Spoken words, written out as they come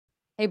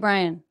Hey,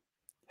 Brian.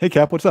 Hey,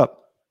 Cap, what's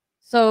up?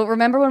 So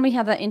remember when we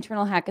had that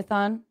internal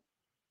hackathon?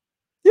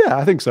 Yeah,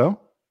 I think so.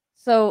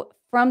 So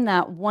from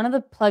that, one of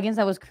the plugins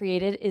that was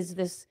created is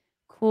this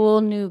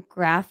cool new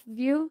graph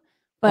view,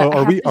 but Oh, I are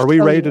have we to are we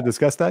show ready you to it.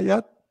 discuss that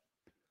yet?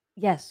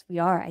 Yes, we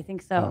are. I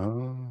think so.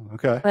 Oh,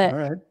 okay. All But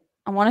right.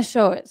 I want to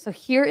show it. So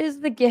here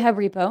is the GitHub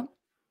repo.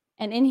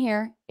 And in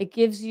here, it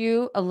gives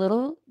you a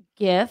little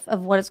GIF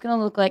of what it's going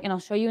to look like. And I'll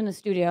show you in the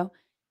studio.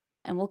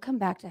 And we'll come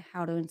back to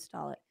how to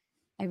install it.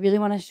 I really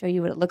want to show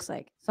you what it looks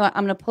like. So I'm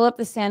going to pull up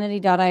the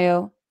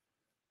Sanity.io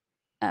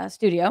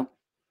studio.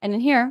 And in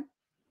here,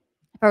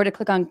 if I were to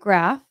click on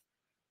graph,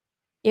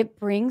 it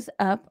brings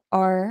up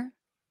our,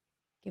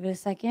 give it a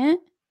second,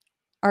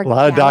 our A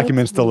lot of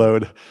documents to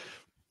galaxy.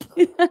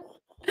 load.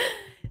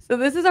 So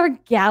this is our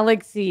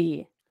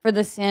galaxy for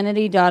the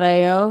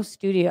Sanity.io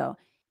studio.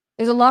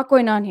 There's a lot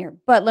going on here,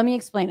 but let me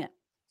explain it.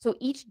 So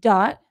each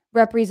dot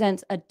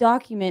represents a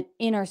document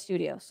in our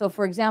studio. So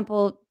for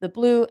example, the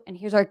blue, and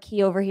here's our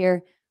key over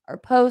here, our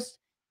post,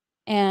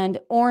 and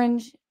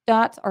orange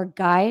dots are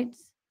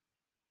guides.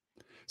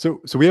 So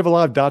we have a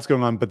lot of dots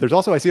going on, but there's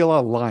also I see a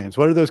lot of lines.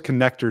 What are those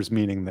connectors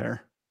meaning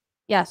there?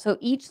 Yeah, so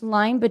each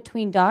line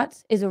between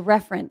dots is a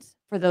reference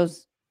for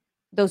those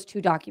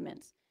two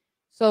documents.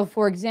 So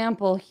for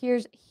example,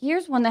 here's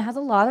one that has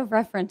a lot of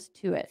reference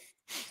to it.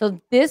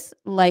 So this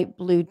light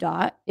blue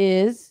dot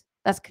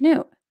that's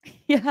Canute.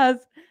 He has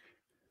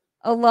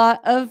a lot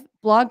of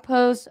blog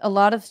posts, a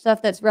lot of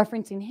stuff that's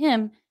referencing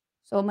him.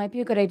 So it might be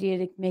a good idea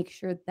to make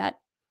sure that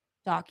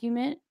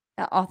document,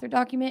 that author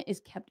document is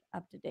kept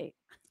up to date.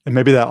 And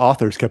maybe that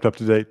author's kept up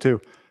to date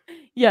too.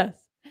 Yes.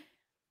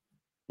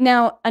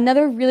 Now,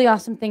 another really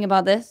awesome thing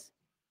about this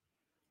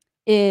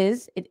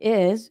is it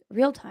is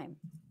real time.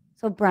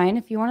 So Brian,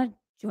 if you want to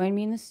join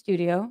me in the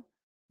studio.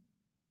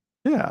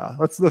 Yeah,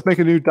 let's make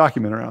a new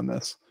document around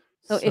this.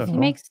 So if he So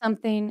makes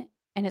something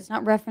and it's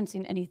not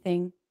referencing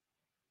anything,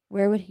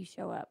 where would he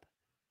show up?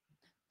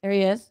 There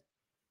he is.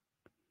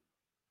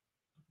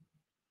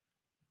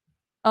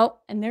 Oh,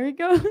 and there he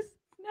goes.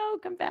 No,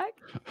 come back.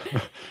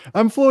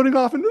 I'm floating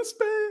off into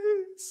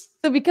space.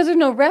 So because there's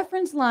no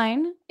reference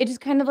line, it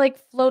just kind of like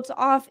floats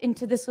off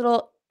into this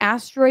little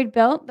asteroid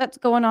belt that's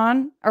going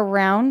on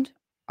around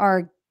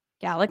our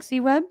galaxy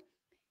web.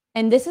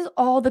 And this is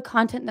all the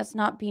content that's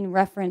not being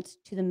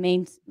referenced to the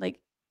main, like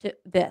to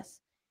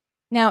this.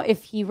 Now,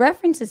 if he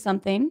references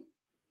something,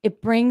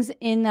 it brings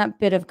in that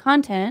bit of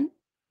content.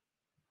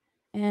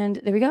 And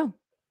there we go.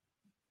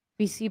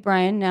 We see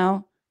Brian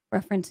now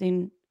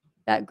referencing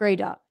that gray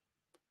dot.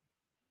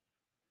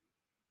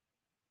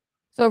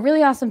 So a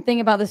really awesome thing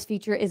about this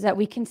feature is that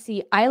we can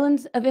see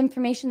islands of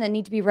information that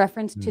need to be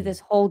referenced to this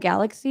whole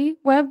galaxy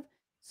web.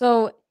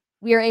 So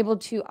we are able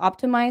to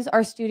optimize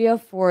our studio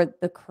for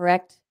the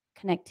correct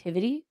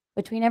connectivity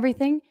between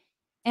everything.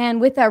 And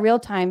with that real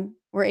time,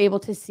 we're able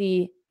to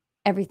see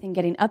everything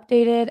getting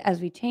updated as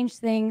we change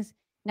things.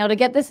 Now to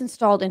get this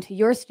installed into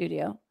your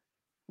studio,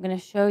 I'm going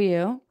to show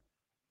you.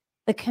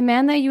 The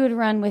command that you would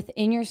run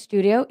within your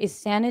studio is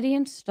sanity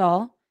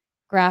install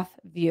graph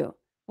view.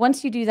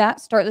 Once you do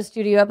that, start the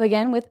studio up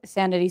again with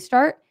sanity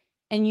start,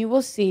 and you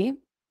will see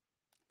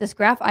this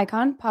graph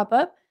icon pop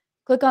up.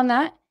 Click on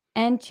that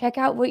and check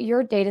out what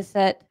your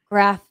dataset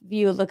graph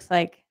view looks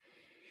like.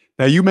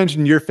 Now you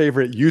mentioned your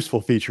favorite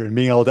useful feature and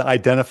being able to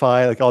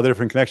identify like all the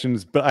different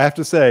connections, but I have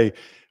to say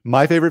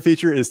my favorite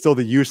feature is still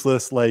the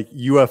useless like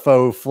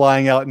UFO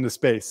flying out into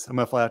space. I'm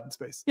gonna fly out in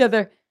space. Yeah,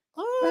 there.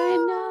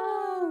 Brian,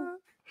 no.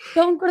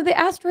 Don't go to the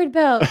asteroid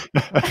belt.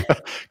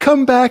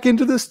 Come back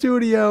into the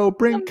studio.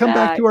 Come Come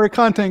back back. to our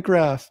content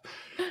graph.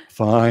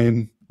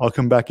 Fine. I'll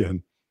come back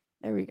in.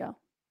 There we go.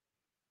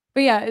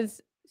 But yeah,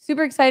 it's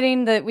super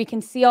exciting that we can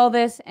see all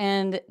this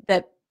and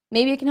that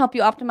maybe it can help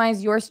you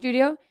optimize your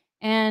studio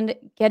and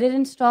get it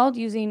installed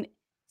using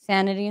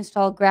Sanity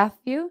Install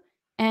Graph View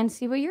and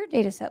see what your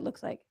data set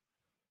looks like.